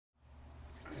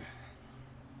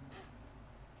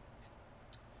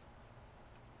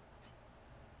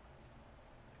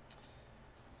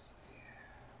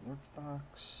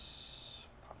workbox.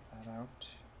 Pop that out.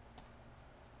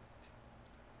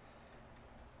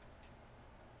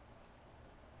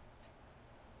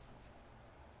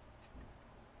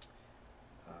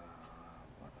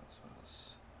 What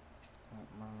else? What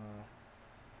else?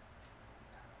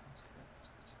 Let's get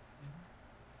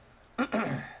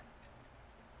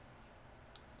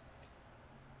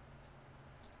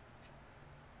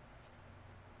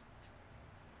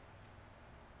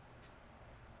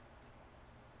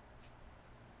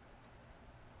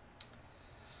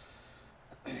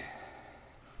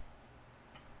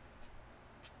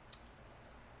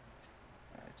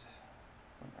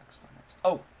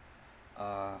Oh,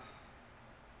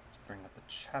 let's bring up the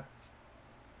chat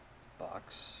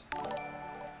box.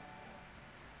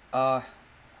 What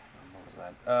was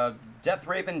that? Death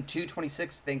Raven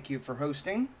 226. Thank you for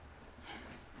hosting.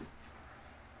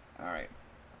 All right,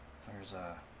 there's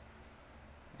a.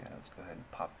 Yeah, let's go ahead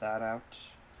and pop that out.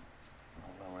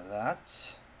 I'll lower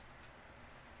that.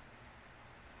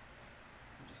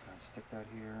 I'm just going to stick that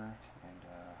here and.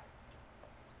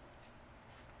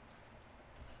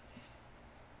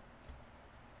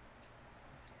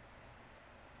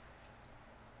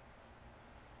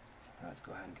 Let's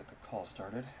go ahead and get the call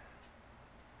started.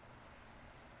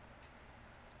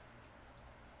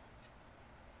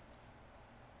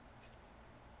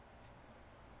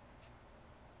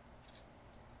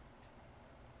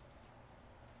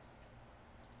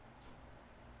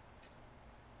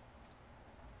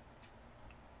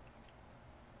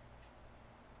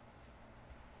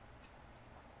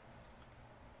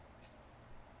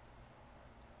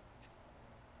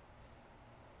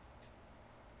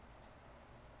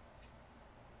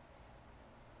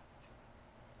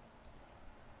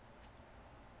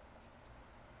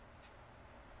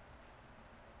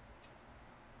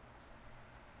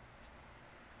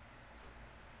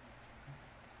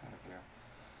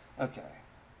 Okay.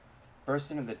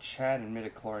 Burst into the chat and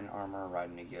midichlorian armor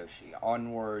riding a Yoshi.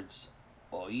 Onwards,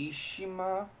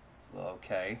 Oishima.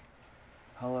 Okay.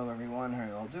 Hello everyone, how are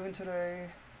you all doing today?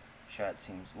 Chat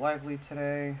seems lively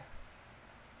today.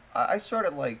 I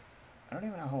started like, I don't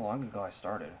even know how long ago I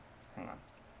started. Hang on.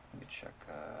 Let me check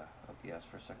OBS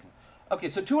for a second. Okay,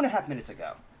 so 2.5 minutes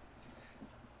ago.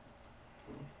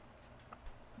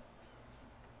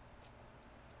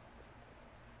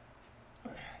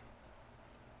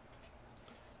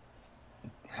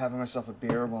 Having myself a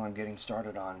beer while I'm getting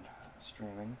started on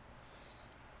streaming.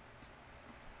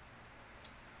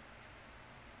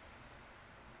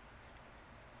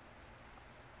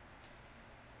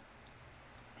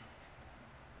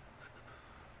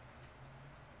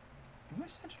 Am I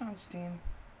centered on Steam?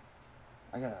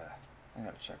 I gotta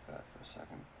check that for a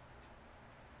second.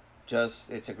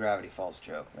 It's a Gravity Falls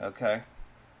joke, okay?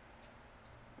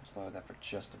 Let's lower that for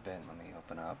just a bit. Let me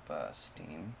open up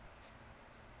Steam.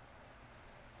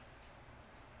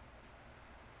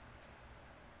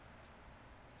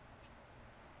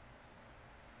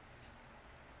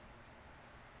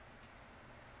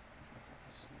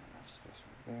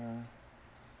 There.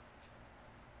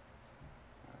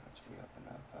 Let's reopen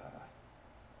up.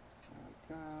 There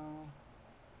we go.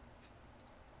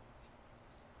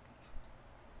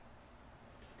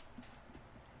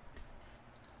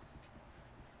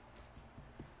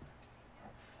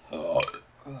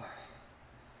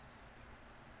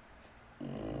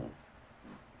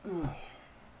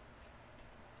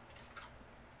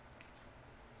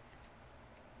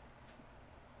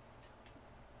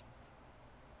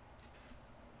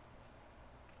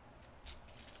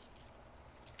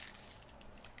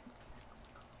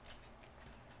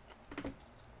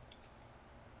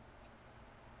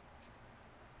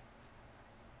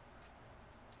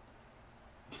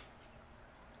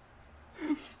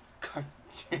 God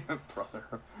damn it,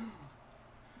 brother.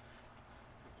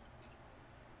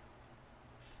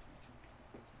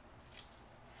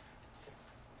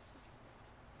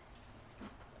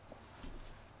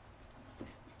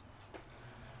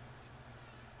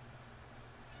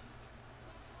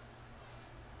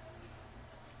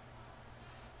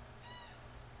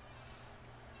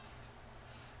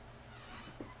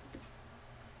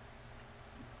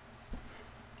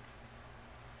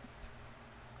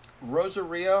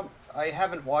 Rosaria, I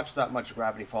haven't watched that much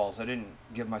Gravity Falls. I didn't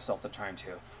give myself the time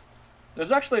to.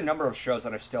 There's actually a number of shows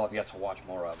that I still have yet to watch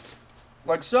more of.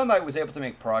 Like, some I was able to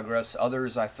make progress.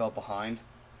 Others I fell behind.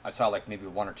 I saw, like, maybe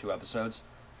 1 or 2 episodes.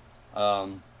 I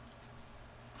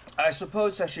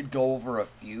suppose I should go over a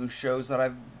few shows that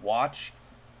I've watched.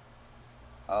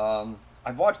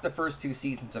 I've watched the first 2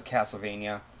 seasons of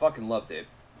Castlevania. Fucking loved it.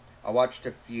 I watched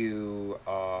a few,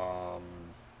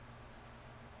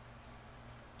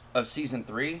 of Season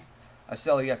 3. I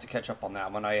still have yet to catch up on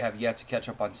that one. I have yet to catch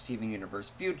up on Steven Universe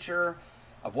Future.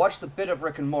 I've watched a bit of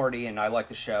Rick and Morty, and I like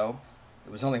the show.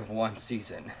 It was only one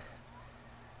season.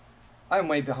 I'm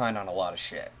way behind on a lot of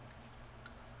shit.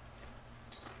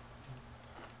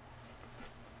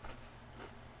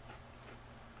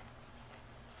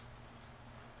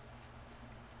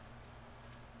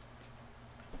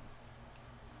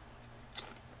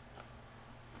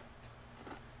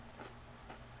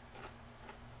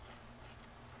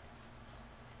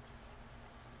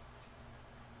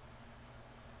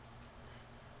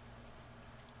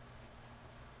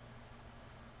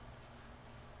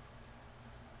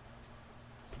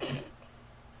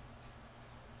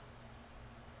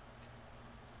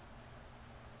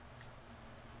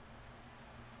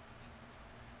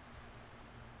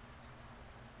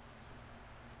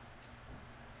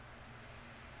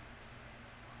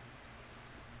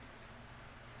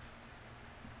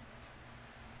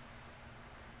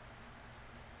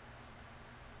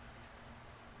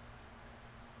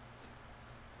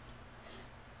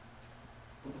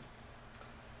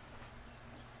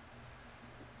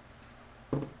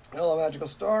 Hello, Magical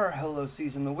Star. Hello,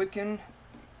 Season the Wiccan.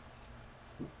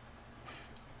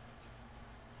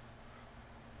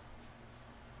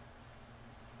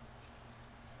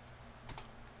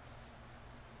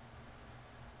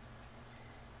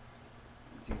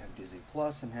 Do you have Disney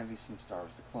Plus, and have you seen Star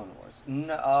Wars: The Clone Wars?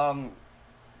 No,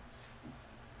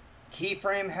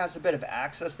 Keyframe has a bit of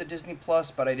access to Disney Plus,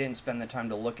 but I didn't spend the time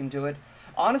to look into it.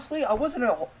 Honestly, I wasn't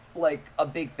a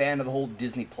big fan of the whole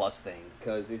Disney Plus thing,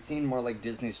 because it seemed more like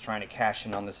Disney's trying to cash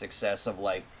in on the success of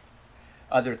like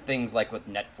other things, like with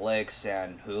Netflix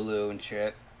and Hulu and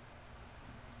shit.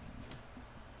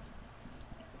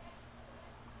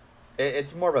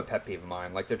 It's more of a pet peeve of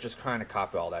mine. Like, they're just trying to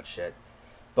copy all that shit.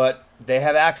 But they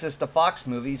have access to Fox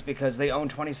movies because they own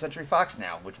 20th Century Fox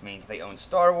now, which means they own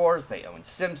Star Wars, they own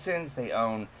Simpsons, they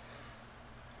own...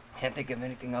 Can't think of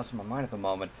anything else in my mind at the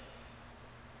moment.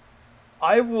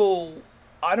 I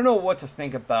don't know what to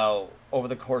think about over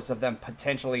the course of them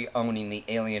potentially owning the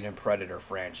Alien and Predator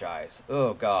franchise.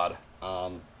 Oh, God.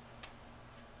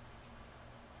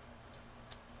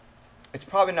 It's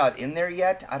probably not in there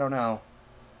yet. I don't know.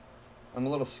 I'm a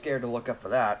little scared to look up for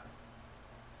that.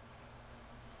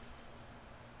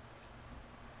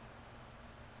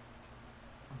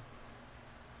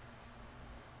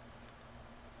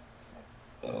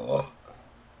 Ugh.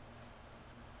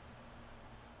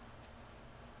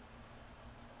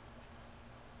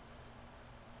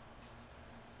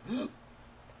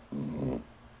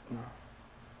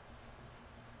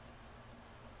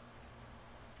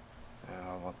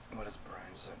 What does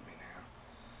Brian send me now?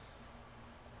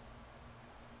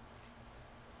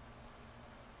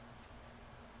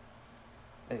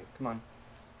 Hey, come on.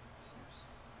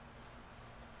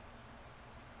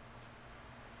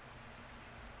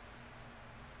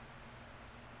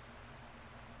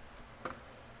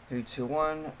 3, 2,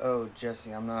 1. Oh,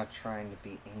 Jesse, I'm not trying to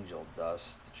be Angel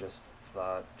Dust. Just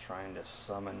thought trying to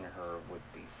summon her would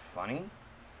be funny.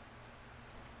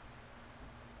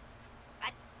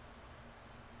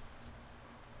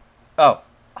 Oh,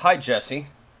 hi, Jesse.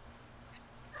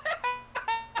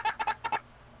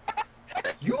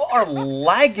 You are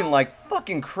lagging like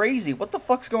fucking crazy. What the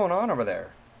fuck's going on over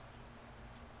there?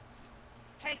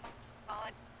 Hey,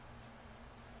 God.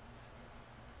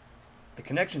 The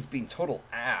connection's being total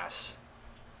ass.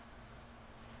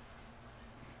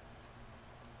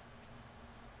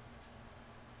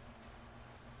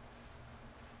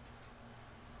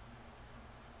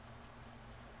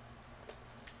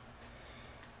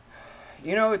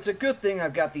 You know, it's a good thing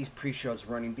I've got these pre-shows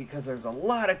running because there's a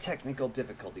lot of technical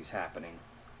difficulties happening.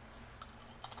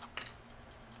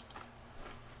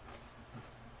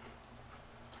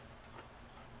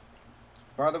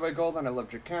 By the way, Golden, I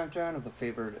loved your countdown of the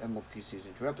favorite MLP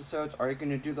Season 2 episodes. Are you going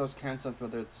to do those countdowns for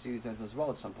the seasons as well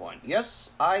at some point?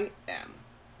 Yes, I am.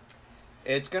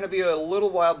 It's going to be a little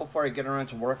while before I get around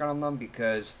to working on them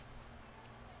because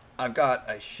I've got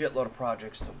a shitload of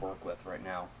projects to work with right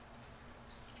now.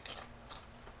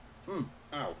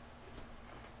 Ow.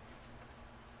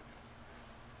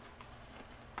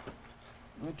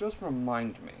 It does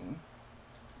remind me.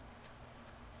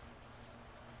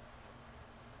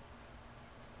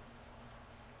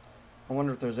 I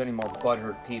wonder if there's any more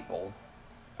butthurt people.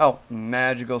 Oh,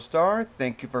 Magical Star,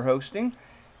 thank you for hosting.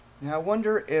 Now, I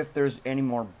wonder if there's any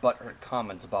more butthurt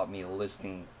comments about me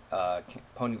listing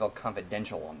Ponyville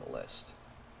Confidential on the list.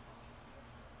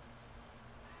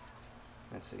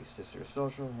 Let's see, Sister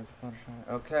Social.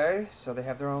 Okay, so they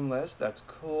have their own list. That's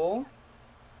cool.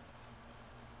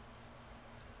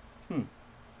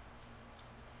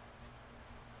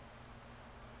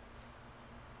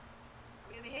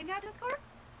 Discord?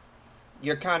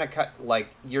 You're kind of like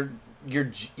you're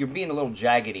being a little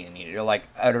jaggedy in it. You're like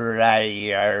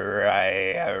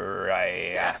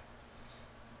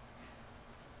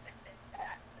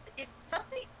If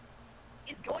something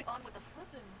is going on with the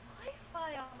flippin'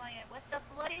 Wi-Fi on my end, what the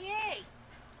bloody A?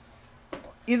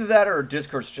 Either that or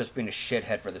Discord's just being a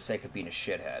shithead for the sake of being a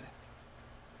shithead.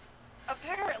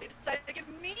 Apparently decided to give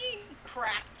me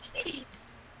crap. Jeez.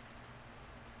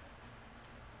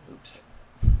 Oops.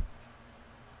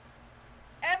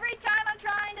 Every time I'm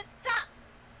trying to talk,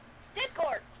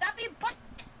 Discord, stop being butt.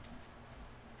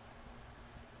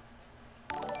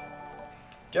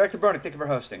 Director Brony, thank you for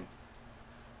hosting.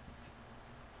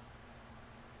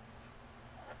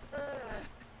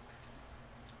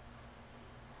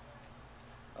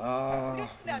 What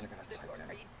was I gonna type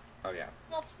in? Oh yeah.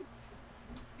 Well,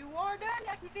 you are done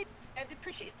activating. I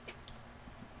appreciate it.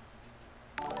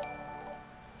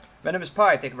 Venomous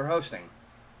Pie, thank you for hosting.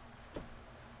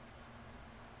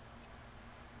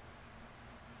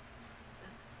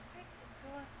 What's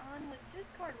going on with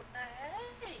Discord? What the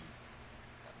heck?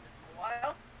 Done this in a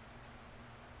while.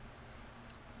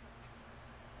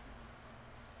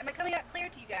 Am I coming out clear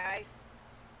to you guys?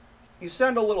 You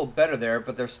sound a little better there,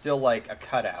 but there's still like a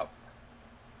cutout.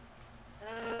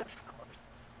 Of course.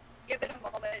 Give it a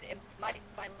moment, it might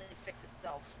finally fix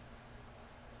itself.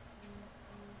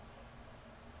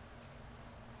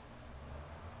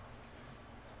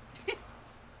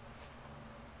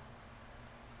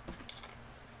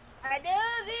 I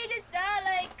know me to sound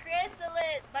like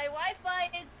Chrysalis. My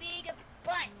Wi-Fi is being a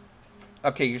butt.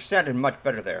 Okay, you sounded much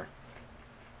better there.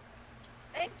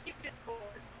 Thank you,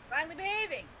 Discord. Finally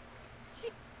behaving.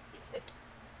 Jesus.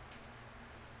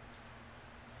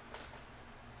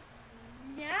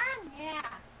 Yeah.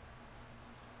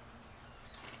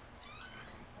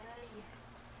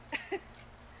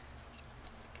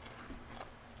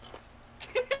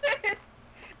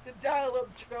 The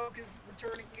dial-up joke is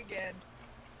returning again.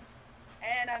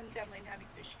 And I'm definitely having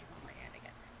some issues with my hand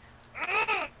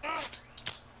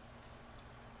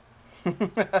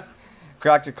again.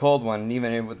 Cracked a cold one, and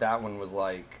even with that one was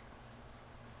like...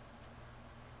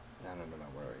 I don't know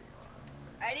where you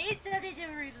are. I need something to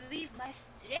relieve my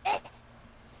stress.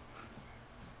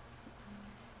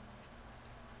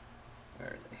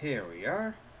 Here we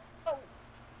are. Oh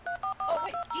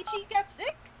wait, Geechee got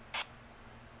sick?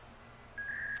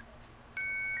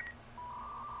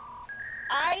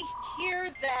 I hear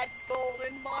that,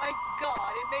 Golden. My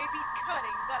God, it may be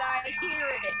cunning, but I hear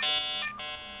it.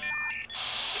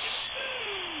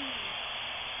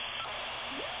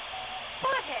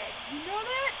 Butthead, you know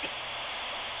that?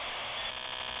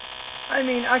 I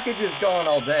mean, I could just go on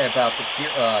all day about the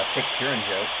thick Kieran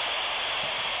joke.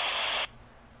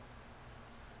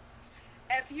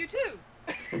 F you too.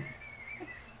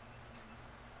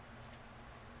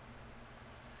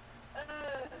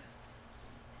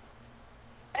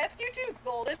 F you too,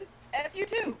 Golden. F you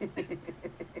too.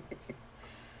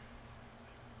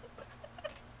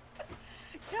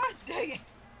 God dang it.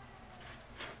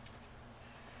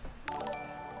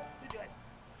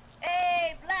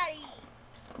 Hey, Bloody.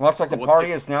 Looks like the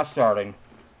party is now starting.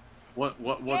 What's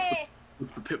the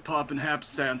pit pop and hap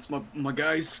stance, my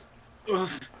guys? Ugh.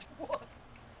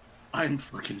 I'm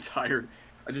fucking tired.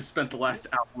 I just spent the last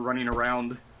hour running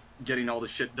around getting all the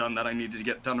shit done that I needed to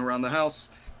get done around the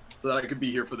house so that I could be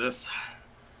here for this.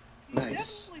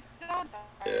 Nice. You definitely sound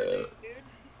tired, dude.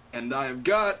 And I've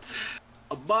got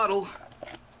a bottle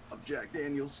of Jack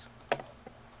Daniels.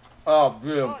 Oh,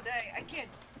 dude. Oh, dang, I can't.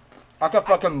 I got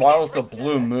fucking models the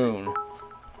Blue Moon.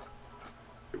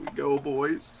 Here we go,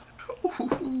 boys.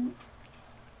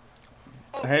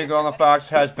 Hey, GoldenFox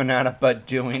has banana butt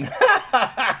doing.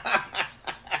 I'm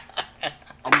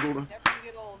gonna Never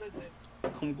get old, is it?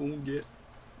 I'm gonna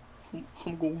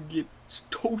get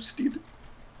toasted. I'm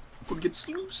gonna get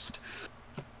sluiced.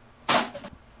 The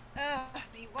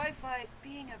Wi-Fi is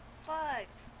being a butt.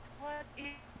 What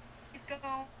is going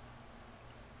on?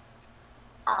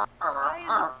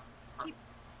 Why is it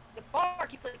the bar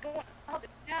keeps like going up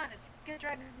and down? It's gonna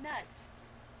drive me nuts.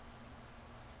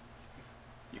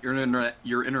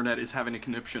 Your internet is having a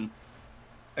conniption.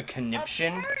 A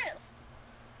conniption? Apparently.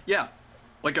 Yeah,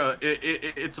 like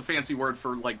it's a fancy word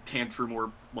for like tantrum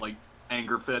or like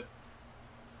anger fit.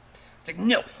 It's like,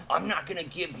 no, I'm not gonna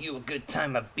give you a good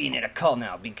time of being at a call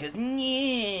now because,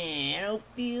 I don't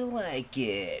feel like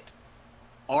it.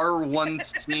 R1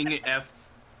 Sing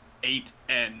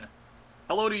F8N.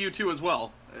 Hello to you too as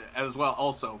well.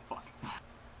 Also, fuck.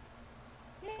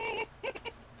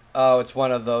 Oh, it's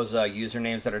one of those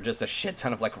usernames that are just a shit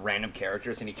ton of like random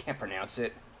characters and you can't pronounce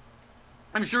it.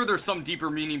 I'm sure there's some deeper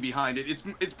meaning behind it.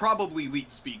 It's probably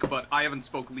Leet speak, but I haven't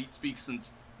spoke Leet speak since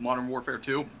Modern Warfare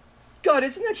 2. God,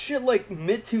 isn't that shit like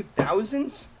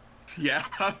mid-2000s? Yeah.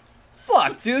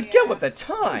 Fuck, dude, Yeah. get with the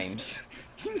times.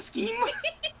 Scheme.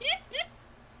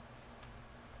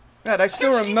 God, I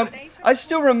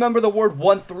still remember the word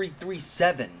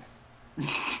 1337.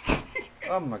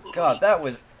 Oh my god, that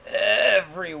was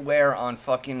everywhere on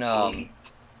fucking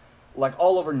like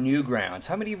all over Newgrounds.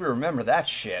 How many of you remember that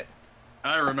shit?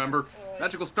 I remember.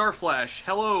 Magical Starflash.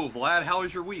 Hello, Vlad. How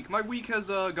is your week? My week has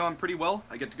gone pretty well.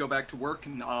 I get to go back to work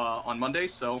on Monday,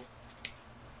 so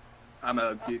I'm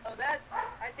a. That's.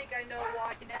 I think I know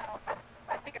why now.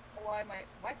 I think I know why my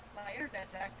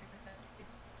internet's active. It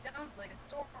sounds like a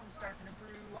storm starting to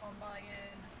brew on my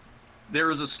end. There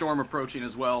is a storm approaching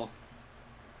as well.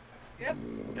 Yep.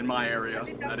 In my area,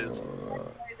 that is.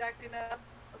 It's acting up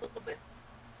a little bit.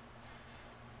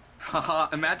 Haha,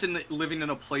 imagine living in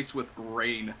a place with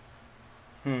rain.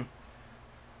 Hmm.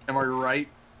 Am I right?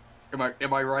 Am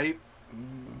I right?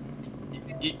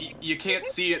 You can't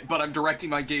see it, but I'm directing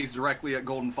my gaze directly at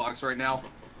GoldenFox right now.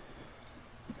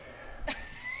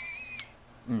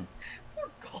 Poor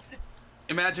Golden.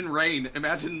 Imagine rain.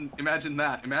 Imagine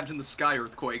that. Imagine the sky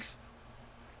earthquakes.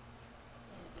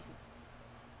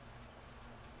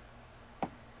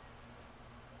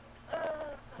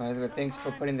 By the way, thanks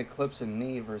for putting the clips of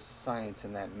me versus science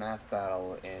in that math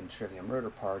battle in Trivia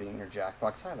Murder Party in your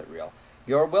Jackbox highlight reel.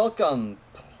 You're welcome,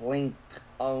 Plink09.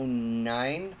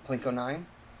 Plink09?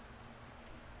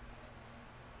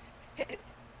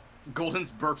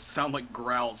 Golden's burps sound like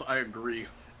growls. I agree.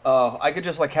 Oh, I could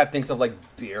just like have things of like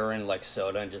beer and like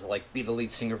soda and just like be the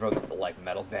lead singer of a like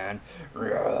metal band.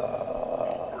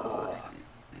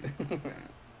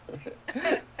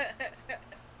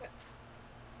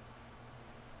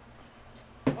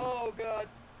 Oh god.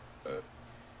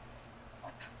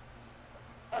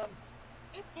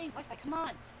 Hey, Wi-Fi, come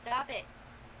on, stop it.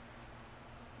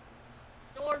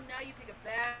 Storm, now you pick a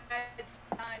bad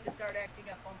time to start acting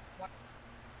up on Wi-Fi.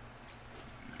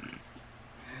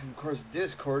 And of course,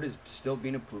 Discord is still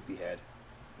being a poopy head.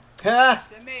 Ha!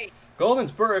 To me.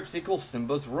 Golden's burps equals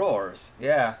Simba's roars.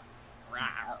 Yeah.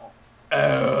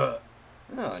 Oh,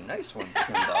 nice one,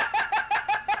 Simba.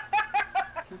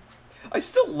 I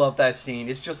still love that scene.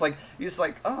 It's just like, he's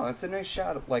like, oh, it's a nice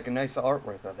shot of, like, a nice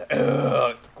artwork right there.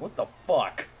 It's like, what the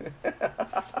fuck?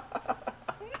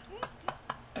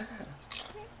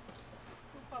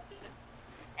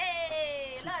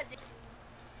 Hey, Logic.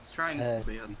 He's trying his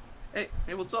best. Hey,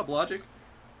 what's up, Logic?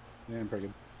 Yeah, I'm pretty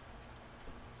good.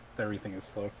 Everything is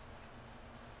slow.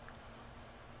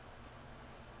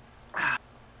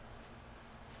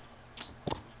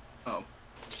 Oh,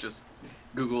 it's just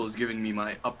Google is giving me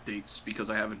my updates because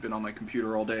I haven't been on my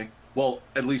computer all day. Well,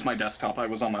 at least my desktop. I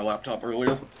was on my laptop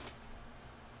earlier.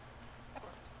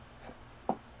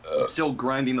 Still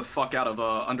grinding the fuck out of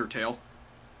Undertale.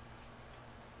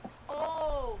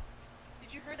 Oh,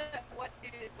 did you hear that? What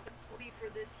it will be for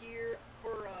this year?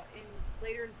 For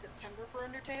later in September for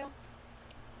Undertale?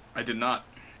 I did not.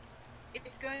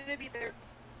 It's going to be their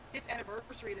 5th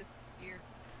anniversary this year.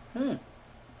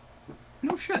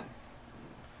 No shit.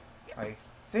 I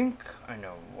think I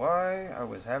know why I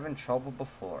was having trouble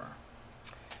before.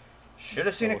 Should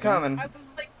have seen it coming. I was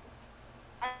like,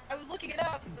 I was looking it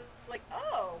up and was like,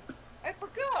 oh, I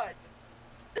forgot.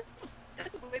 This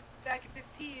was way back in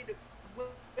 15.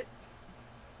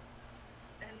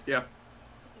 And Yeah.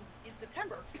 In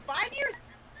September. 5 years?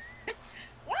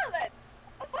 Wow, that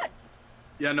was fun.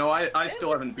 Yeah, no, I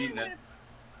still haven't beaten it.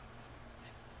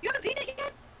 You haven't beaten it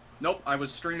yet? Nope, I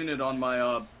was streaming it on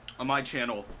my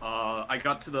channel. I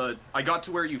got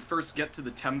to where you first get to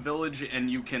the Tem village and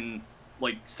you can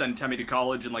like send Temmie to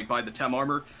college and like buy the Tem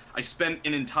armor. I spent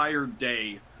an entire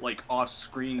day like off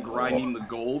screen grinding the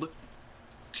gold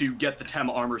to get the Tem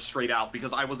armor straight out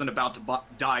because I wasn't about to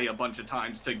die a bunch of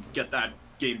times to get that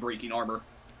game-breaking armor.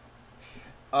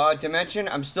 Dimension,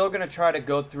 I'm still gonna try to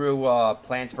go through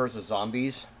Plants vs.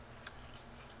 Zombies.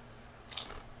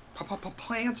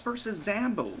 Plants vs.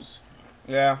 Zambos.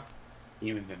 Yeah.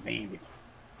 Even the name.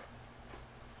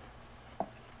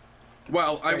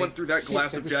 Well, I went through that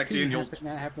glass of Jack Daniels. I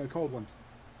have no cold ones.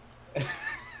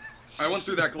 I went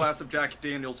through that glass of Jack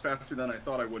Daniels faster than I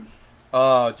thought I would.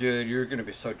 Oh, dude, you're gonna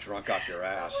be so drunk off your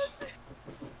ass.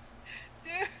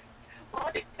 Dude,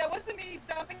 Logic, that wasn't me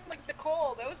sounding like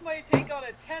Nicole. That was my take on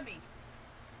a Temmie.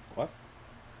 What?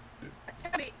 A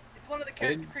Temmie. It's one of the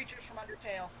creatures from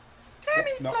Undertale. Yeah,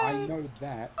 no, I know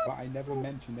that, but I never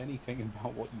mentioned anything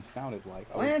about what you sounded like.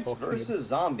 Plants vs.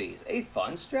 Zombies, a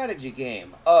fun strategy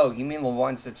game. Oh, you mean the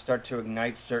ones that start to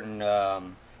ignite certain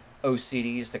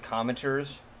OCDs to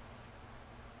commenters?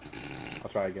 I'll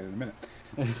try again in a minute.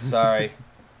 Sorry.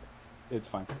 It's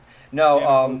fine. No,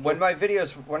 Yeah, when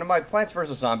one of my Plants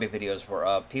vs. Zombie videos were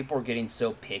up, people were getting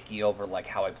so picky over like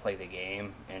how I play the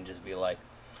game and just be like,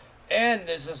 and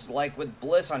this is like with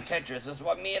Bliss on Tetris, this is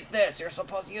what me at this, you're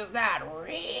supposed to use that.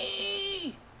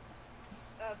 Ree!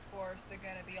 Of course, they're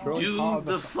gonna be Sure. all.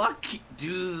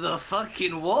 Do the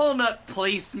fucking walnut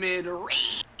placement.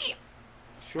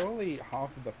 Surely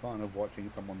half of the fun of watching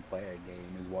someone play a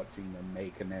game is watching them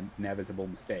make an inevitable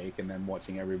mistake and then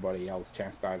watching everybody else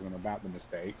chastise them about the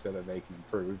mistake so that they can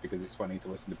improve, because it's funny to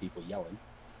listen to people yelling.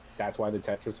 That's why the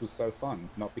Tetris was so fun.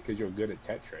 Not because you're good at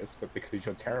Tetris, but because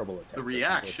you're terrible at Tetris. The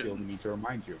reactions. And people need to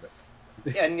remind you of it.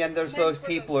 And then there's those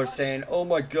people who are saying, oh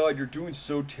my god, you're doing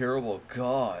so terrible,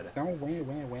 god. No,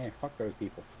 where? Fuck those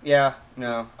people. Yeah,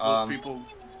 no, Those people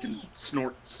can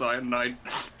snort cyanide.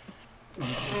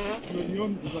 You're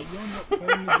not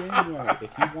playing the game right.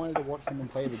 If you wanted to watch someone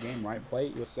play the game right, play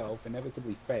it yourself,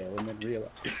 inevitably fail, and then realize.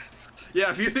 Yeah,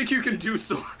 if you think you can do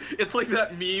so, it's like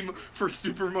that meme for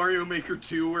Super Mario Maker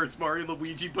 2 where it's Mario and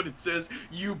Luigi, but it says,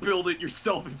 you build it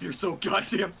yourself if you're so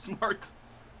goddamn smart.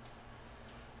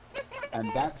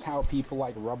 And that's how people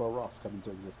like Rubber Ross come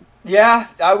into existence. Yeah,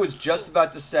 I was just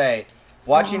about to say,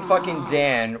 watching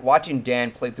Dan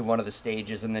play through one of the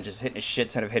stages and then just hitting a shit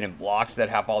ton of hidden blocks that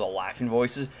have all the laughing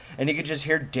voices, and you could just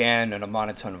hear Dan in a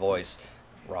monotone voice,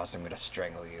 Ross, I'm gonna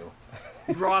strangle you.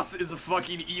 Ross is a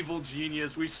fucking evil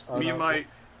genius. Me and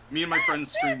my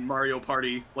friends streamed Mario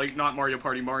Party, like not Mario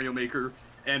Party, Mario Maker,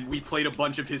 and we played a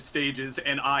bunch of his stages,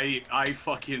 and I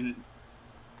fucking...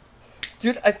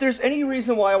 Dude, if there's any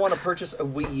reason why I want to purchase a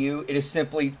Wii U, it is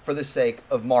simply for the sake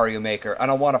of Mario Maker,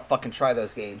 and I want to fucking try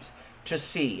those games to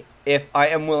see if I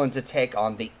am willing to take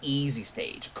on the easy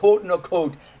stage,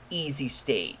 quote-unquote easy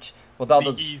stage, with all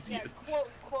those easiest. Yeah,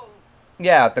 quote.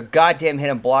 yeah, the goddamn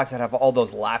hidden blocks that have all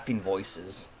those laughing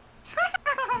voices.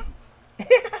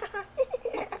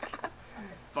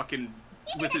 Fucking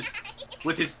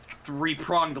with his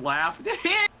three-pronged laugh.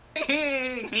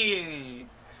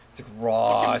 It's like,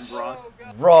 Ross,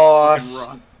 Fucking Ross,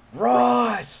 Fucking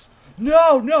Ross.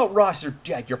 No, Ross, you're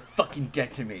dead. You're fucking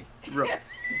dead to me.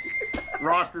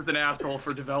 Ross is an asshole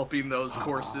for developing those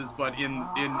courses, but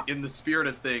in the spirit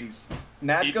of things,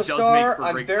 Magical it does Star, make for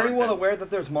I'm great very well content. aware that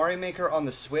there's Mario Maker on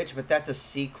the Switch, but that's a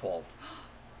sequel.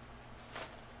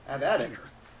 Have at it.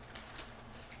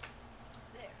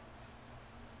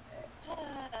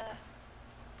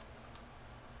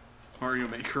 Mario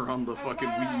Maker on the fucking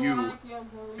Wii U.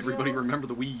 Everybody remember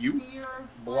the Wii U?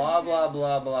 Blah, blah,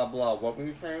 blah, blah, blah. What were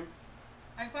you saying?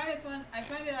 I find it fun. I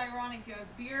find it ironic. You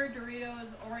have beer, Doritos,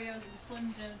 Oreos, and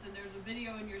Slim Jims, and there's a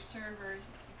video in your server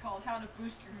called "How to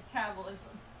Boost Your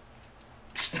Metabolism."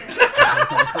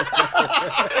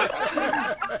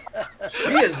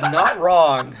 She is not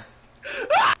wrong.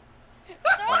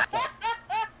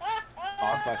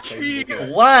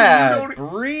 Glad,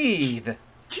 breathe.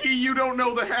 Key, you don't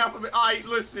know the half of it.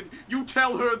 Listen, you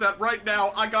tell her that right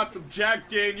now I got some Jack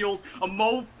Daniels,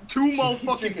 two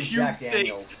motherfucking cube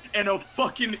steaks, and a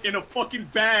fucking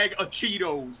bag of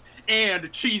Cheetos and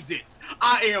Cheez-Its.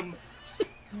 I am...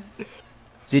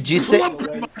 Did you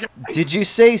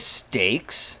say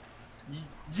steaks?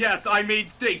 Yes, I made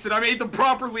steaks, and I made them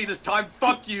properly this time.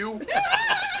 Fuck you.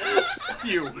 Fuck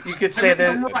you. You could say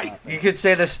that. You could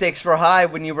say the stakes were high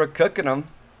when you were cooking them.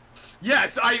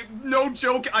 Yes, no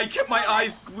joke, I kept my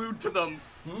eyes glued to them.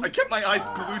 I kept my eyes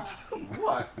glued to them.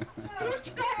 What?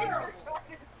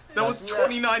 That was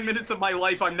 29 minutes of my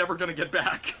life I'm never gonna get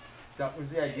back. That was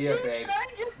the idea, babe.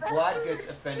 Vlad gets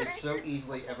offended so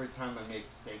easily every time I make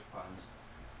steak puns.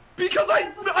 Because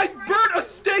I burnt a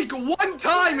steak one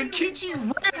time and Kichi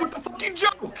ran with the fucking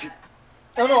joke!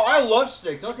 Oh no, I love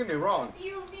steak, don't get me wrong.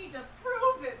 You need to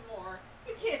prove it more.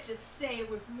 You can't just say it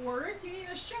with words. You need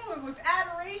to show it with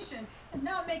adoration and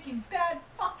not making bad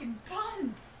fucking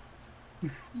puns.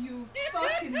 You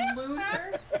fucking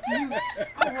loser. You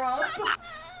scrub.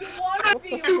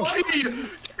 1v1.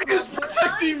 He is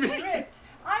protecting me.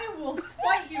 I will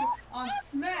fight you on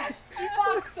Smash.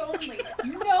 Box only.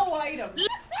 No items.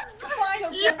 Yes!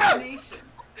 Final Yes! destination.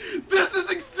 This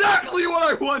is exactly what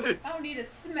I wanted! I don't need a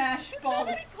smash ball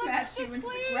to smash you into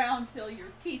the ground till your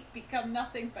teeth become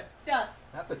nothing but dust.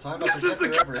 At the time, This is the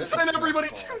content everybody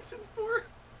tunes in for!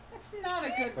 That's not a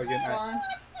good Again, response.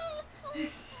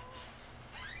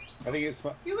 I think it's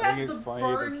funny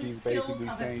that he's basically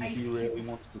saying he really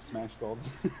wants to smash Golden.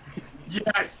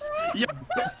 Yes!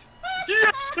 Yes!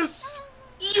 Yes!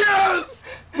 Yes!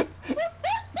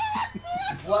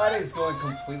 Vlad is going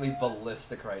completely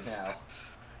ballistic right now.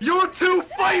 You're two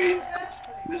fighting!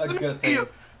 A good thing.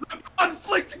 The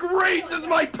conflict raises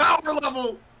my power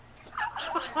level!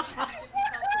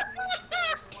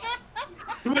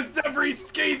 With every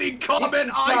scathing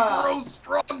comment, I grow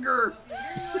stronger.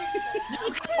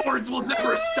 You cowards will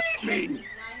never stop me. 90%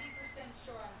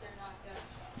 sure they're not gunshots.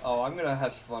 Oh, I'm gonna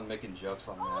have fun making jokes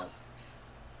on that.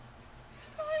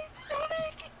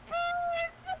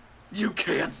 You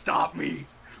can't stop me.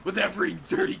 With every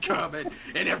dirty comment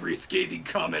and every scathing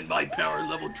comment, my power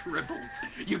level triples.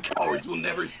 You cowards will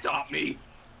never stop me.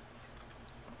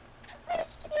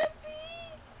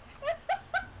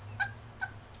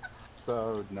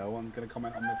 So no one's gonna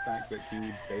comment on the fact that he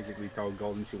basically told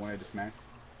Golden she wanted to smash.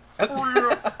 Oh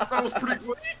yeah, that was pretty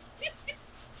good.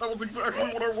 That was exactly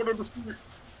what I wanted to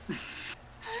see.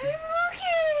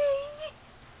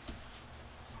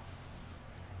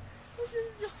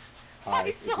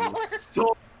 Hi,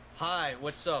 So, Hi,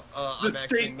 what's up? I'm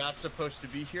actually not supposed to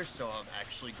be here, so I'm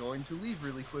actually going to leave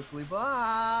really quickly.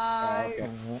 Bye!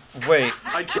 okay. Wait,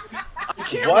 I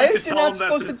can't why wait is to he tell not him that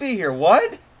supposed to this- be here?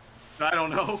 What? I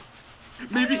don't know.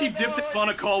 Maybe he dipped out on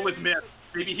a call with Myth.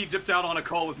 Maybe he dipped out on a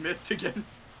call with Myth again.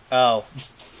 Oh.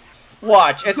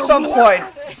 Watch, at some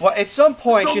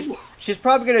point, she's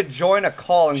probably gonna join a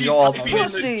call and She's go all typing in the,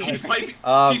 pussy. she's typing,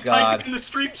 Oh, she's God. typing in the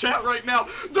stream chat right now.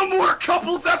 The more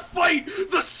couples that fight,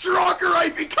 the stronger I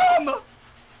become.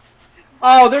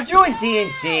 Oh, they're doing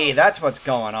D&D. That's what's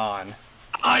going on.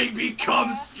 I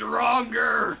become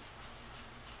stronger.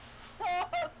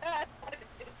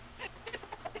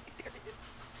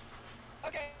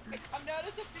 Okay, I've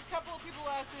noticed a couple of people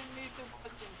asking me some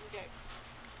questions. Okay.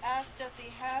 Ask Jesse,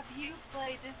 have you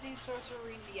played Disney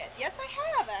Sorcery yet? Yes, I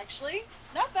have, actually.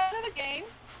 Not bad of a game.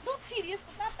 A little tedious,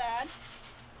 but not bad.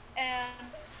 And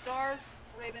Darth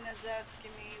Raven is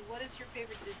asking me, what is your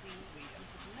favorite Disney movie? I'm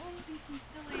pronouncing some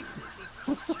silly Disney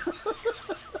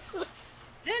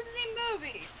Disney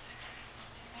movies.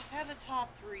 I have a top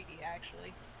 3,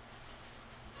 actually.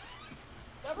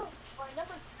 My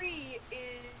number 3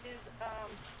 is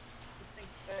to think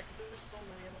back because there's so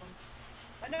many of them.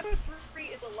 My number 3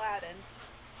 is Aladdin.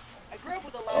 I grew up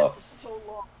with Aladdin for so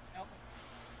long now.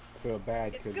 I feel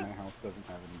bad It's because good. my house doesn't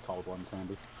have any cold ones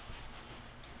handy.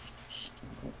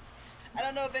 I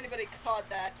don't know if anybody caught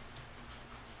that.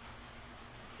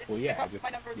 Well, yeah, Caught I just my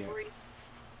number yeah. 3.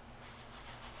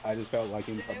 I just felt like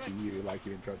interrupting you, like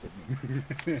you interrupted me.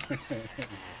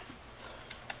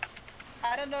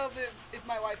 I don't know if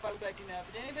my Wi-Fi was acting up,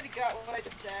 but anybody got what I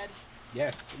just said?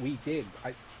 Yes, we did.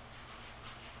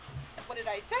 What did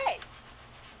I say?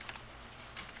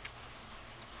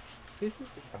 This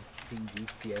is a fucking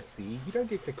GCSE. You don't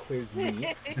get to quiz me.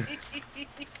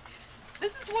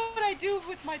 This is what I do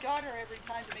with my daughter every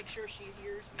time to make sure she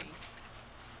hears me.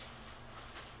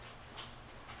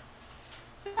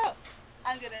 So,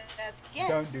 I'm gonna ask again.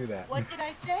 Don't do that. What did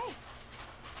I say?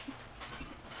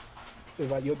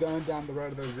 It's like you're going down the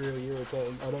road of those really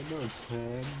irritating, I don't know,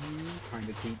 can you kind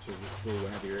of teachers at school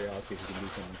whenever you're asked if you can do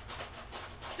something.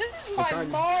 This is my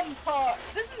mom talk.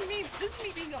 This is me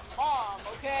being a mom,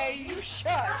 okay? You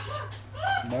shush.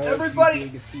 No, Everybody, you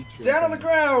being a teacher, Down on the then-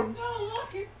 ground! No,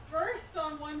 look, it burst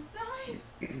on one side.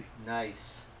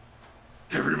 Nice.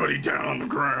 Everybody down on the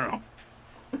ground.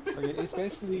 Okay,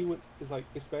 especially with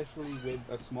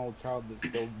a small child that's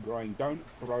still growing. Don't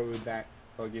throw that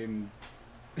fucking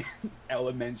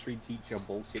elementary teacher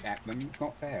bullshit at them. It's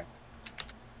not fair.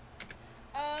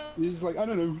 It's like, I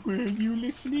don't know, were you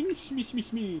listening?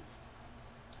 Shmee.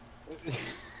 To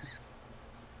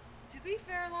be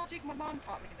fair, Logic, my mom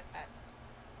taught me that.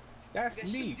 That's You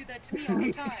guys neat. shouldn't do that to me all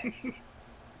the time.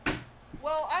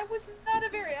 Well, I was not a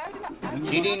very. I was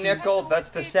GD not- Nickel, that's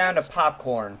the sound of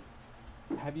popcorn.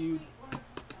 Have you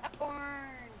Popcorn.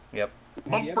 Yep.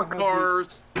 Have you ever Bumper heard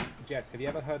cars. Jess, have you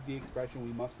ever heard the expression,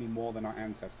 we must be more than our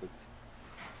ancestors?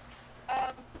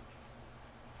 I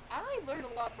learned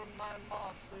a lot from my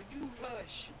mom, so you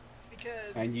rush.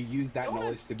 Because. And you use that Don't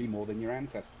knowledge to be more than your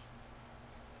ancestors.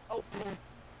 Oh,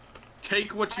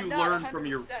 Take what you I'm not learned from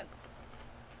your. 100%.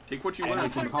 Take what you I'm learned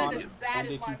not from your 100% audience. as bad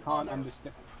as my mother.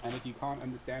 If you can't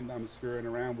understand I'm screwing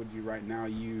around with you right now,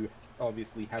 you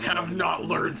obviously haven't Have not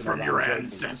learned to from know your that I'm joking.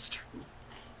 ancestor.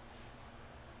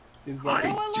 Is I You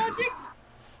know like, what, do. Logic?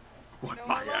 What You know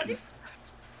my what, Logic? ancestor.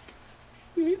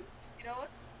 You know what?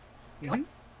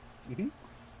 mm-hmm.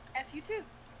 F you too.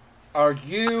 Are I have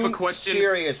you a question.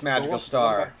 serious, Magical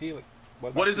Star?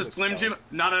 What is a Slim Jim?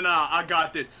 No, I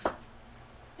got this.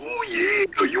 Oh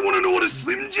yeah, you wanna know what a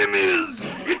Slim Jim is?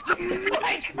 It's a meat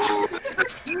to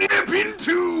snap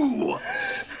into.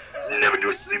 Never do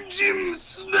a Slim Jim,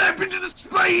 snap into the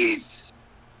spice.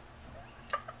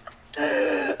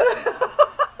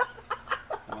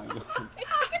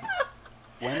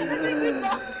 When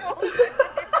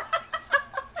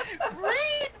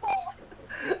Breathe more.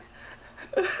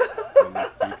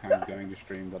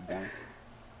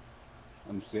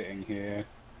 sitting here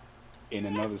in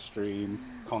another stream,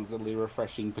 constantly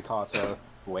refreshing Picasso,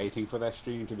 waiting for their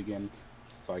stream to begin,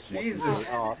 so I can watch Jesus. them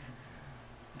play art.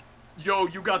 Yo,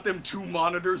 you got them 2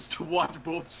 monitors to watch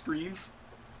both streams?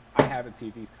 I have a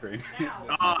TV screen.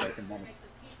 That's my second monitor.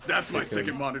 That's my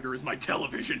second monitor, is my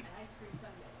television.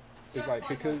 It's like,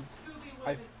 because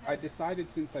I decided,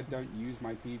 since I don't use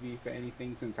my TV for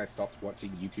anything, since I stopped watching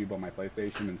YouTube on my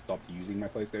PlayStation and stopped using my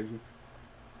PlayStation,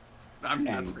 I mean,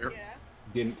 that's fair. Yeah.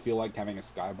 didn't feel like having a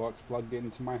skybox plugged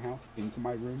into my house, into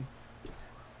my room.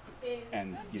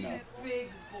 And, you know,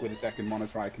 with a second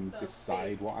monitor I can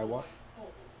decide what I want.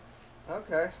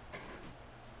 Okay.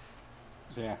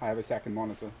 So yeah, I have a second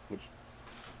monitor, which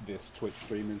this Twitch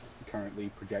stream is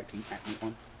currently projecting at me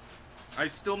on. I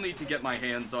still need to get my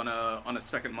hands on a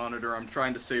second monitor. I'm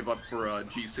trying to save up for a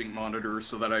G-Sync monitor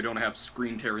so that I don't have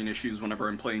screen tearing issues whenever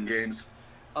I'm playing games.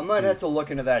 I might have to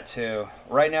look into that too.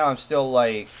 Right now I'm still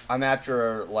like, I'm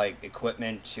after like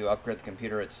equipment to upgrade the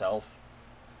computer itself.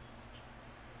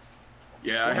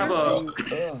 Yeah, I have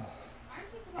a...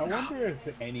 I wonder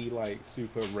if any like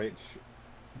super rich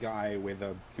guy with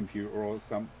a computer or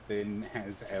something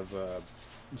has ever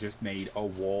just made a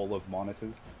wall of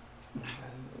monitors.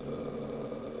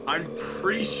 I'm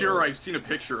pretty sure I've seen a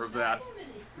picture of that.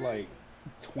 Like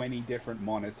 20 different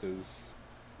monitors,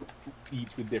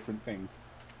 each with different things.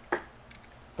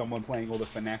 Someone playing all the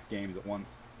FNAF games at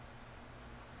once.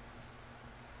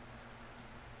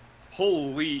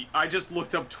 Holy, I just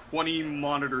looked up 20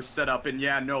 monitor setup, and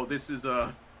yeah, no, this is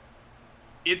a...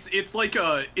 It's like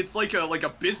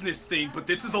a business thing, but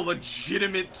this is a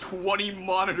legitimate 20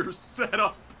 monitor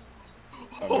setup.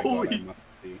 Oh my God, I must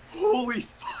see. Holy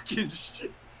fucking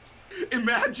shit.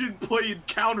 Imagine playing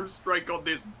Counter-Strike on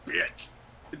this bitch.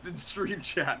 It's in stream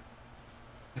chat.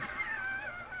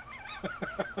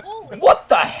 What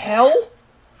the hell?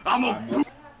 I'm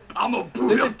a boot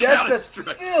There's a up desk that's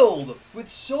Counter-Strike. filled with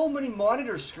so many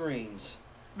monitor screens.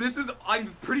 This is, I'm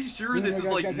pretty sure Yeah, this is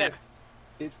guys, like... guys,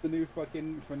 it's the new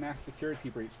fucking FNAF security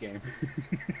breach game.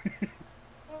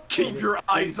 Keep your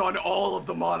eyes on all of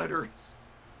the monitors.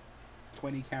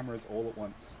 20 cameras all at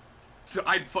once. So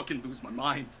I'd fucking lose my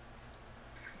mind.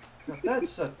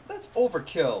 That's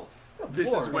overkill. Good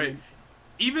This Lord. is way...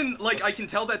 Even, like, I can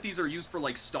tell that these are used for,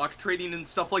 like, stock trading and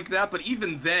stuff like that, but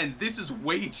even then, this is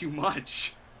way too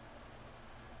much.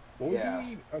 What Yeah. would you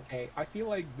mean? Okay, I feel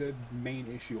like the main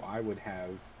issue I would have,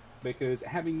 because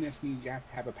having this means you have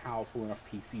to have a powerful enough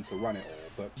PC to run it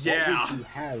all, but Yeah. what would you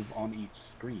have on each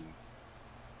screen?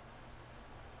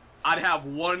 I'd have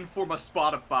one for my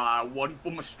Spotify, one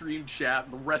for my stream chat,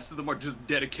 and the rest of them are just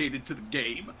dedicated to the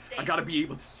game. I gotta be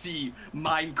able to see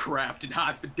Minecraft in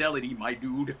high fidelity, my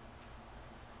dude.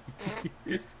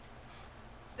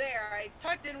 There, I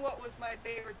typed in what was my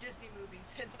favorite Disney movies,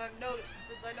 since I know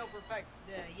for a fact,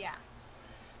 yeah.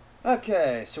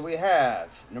 Okay, so we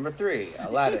have number 3,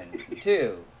 Aladdin.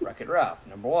 2, Wreck-It Ralph.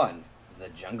 Number 1, The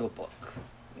Jungle Book.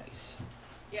 Nice.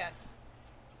 Yes.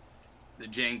 The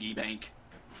Jangy Bank.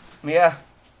 Yeah.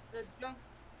 The junk.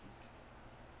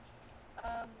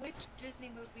 Which Disney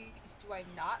movies do I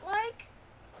not like?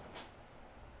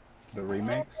 The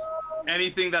remakes?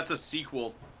 Anything that's a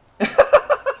sequel.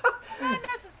 Not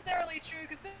necessarily true,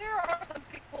 because there are some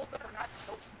sequels that are not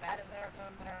so bad, and there are some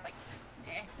that are like,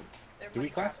 eh. Do we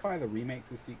classify the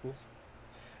remakes as sequels?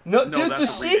 No, No, dude, the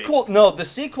that's a remake. the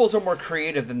sequels are more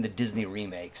creative than the Disney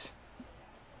remakes.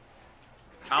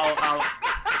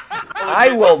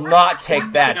 I will not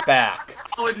take that back.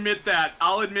 I'll admit that,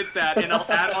 and I'll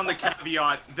add on the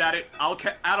caveat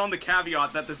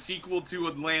that the sequel to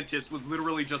Atlantis was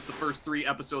literally just the first 3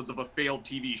 episodes of a failed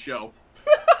TV show.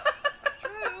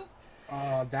 True.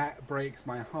 That breaks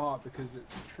my heart because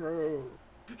it's true.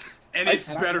 And it's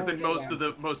And I better know than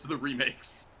Atlantis. most of the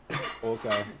remakes. Also,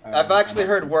 I've actually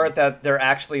heard word that they're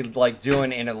actually like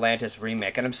doing an Atlantis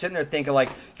remake, and I'm sitting there thinking like,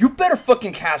 you better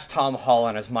fucking cast Tom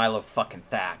Holland as Milo fucking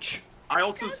Thatch. I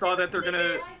also saw that they're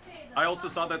gonna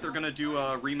do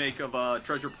a remake of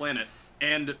Treasure Planet,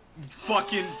 and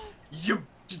fucking you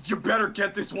better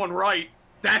get this one right.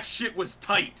 That shit was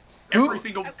tight. Every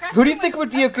single. Who do you think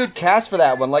would be a good cast for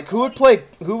that one? Like, who would play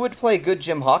good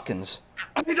Jim Hawkins?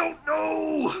 I don't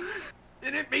know,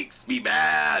 and it makes me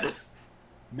mad.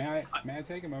 May I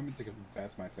take a moment to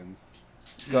confess my sins?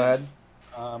 Go ahead.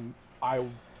 I,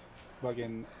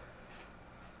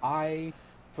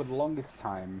 for the longest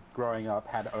time, growing up,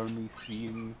 had only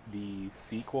seen the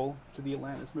sequel to the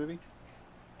Atlantis movie,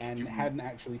 and hadn't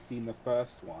actually seen the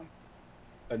first one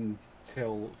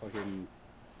until fucking,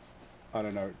 I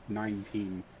don't know,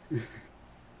 19.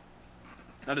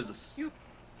 That is a.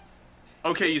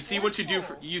 Okay, you see what you do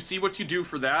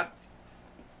for that.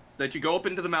 is that you go up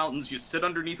into the mountains, you sit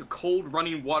underneath a cold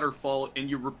running waterfall, and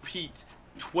you repeat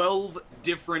 12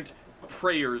 different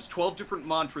prayers, 12 different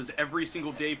mantras every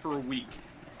single day for a week.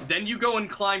 Then you go and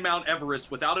climb Mount Everest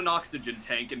without an oxygen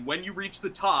tank, and when you reach the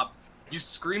top, you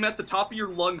scream at the top of your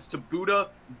lungs to Buddha,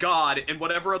 God, and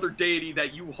whatever other deity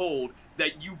that you hold,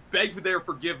 that you beg their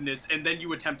forgiveness, and then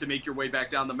you attempt to make your way back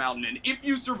down the mountain. And if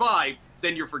you survive,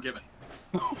 then you're forgiven.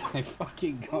 Oh my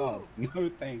fucking god. No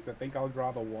thanks. I think I would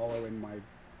rather wallow in my...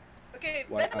 Okay,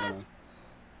 What? I don't know.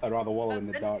 I'd rather wallow in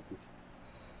the dark.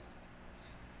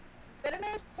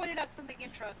 Venomous pointed out something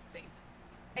interesting.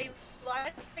 A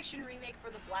live-action remake for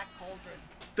the Black Cauldron.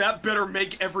 That better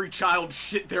make every child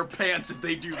shit their pants if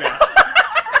they do that.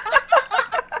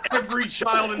 Every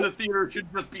child in the theater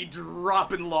should just be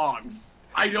dropping logs.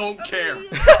 I don't care.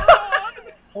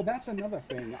 Well, that's another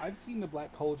thing. I've seen the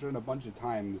Black Cauldron a bunch of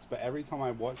times, but every time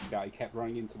I watched it, I kept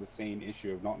running into the same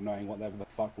issue of not knowing whatever the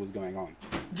fuck was going on.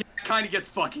 Yeah, it kind of gets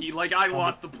fucky. Like, I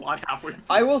lost the plot halfway through.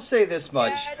 I will say this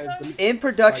much. In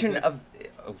production of...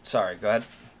 Oh, sorry, go ahead.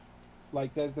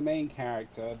 Like, there's the main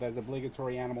character, there's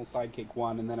obligatory animal sidekick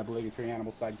 1, and then obligatory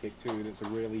animal sidekick 2. That's a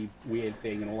really weird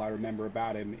thing, and all I remember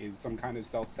about him is some kind of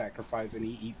self-sacrifice, and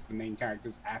he eats the main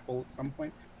character's apple at some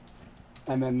point.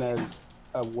 And then there's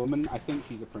a woman, I think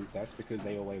she's a princess, because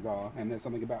they always are, and there's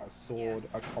something about a sword,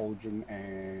 a cauldron,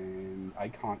 and I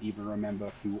can't even remember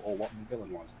who or what the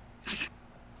villain was.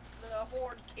 The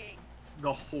Horned King.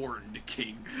 The Horned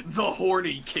King. The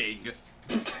Horny King.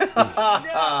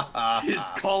 No. His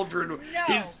cauldron,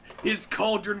 No. his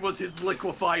cauldron was his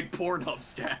liquefied Pornhub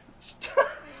stash.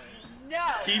 No.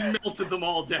 He melted them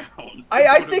all down.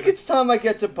 I think it's time I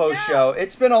get to post-show.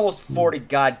 It's been almost 40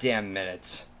 goddamn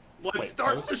minutes. Let's Wait,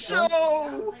 start the post-show?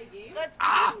 show! Let's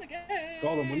begin the game.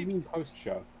 Golden, what do you mean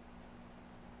post-show?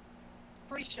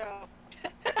 Pre-show.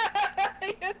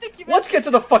 Let's get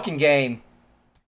to the fucking game.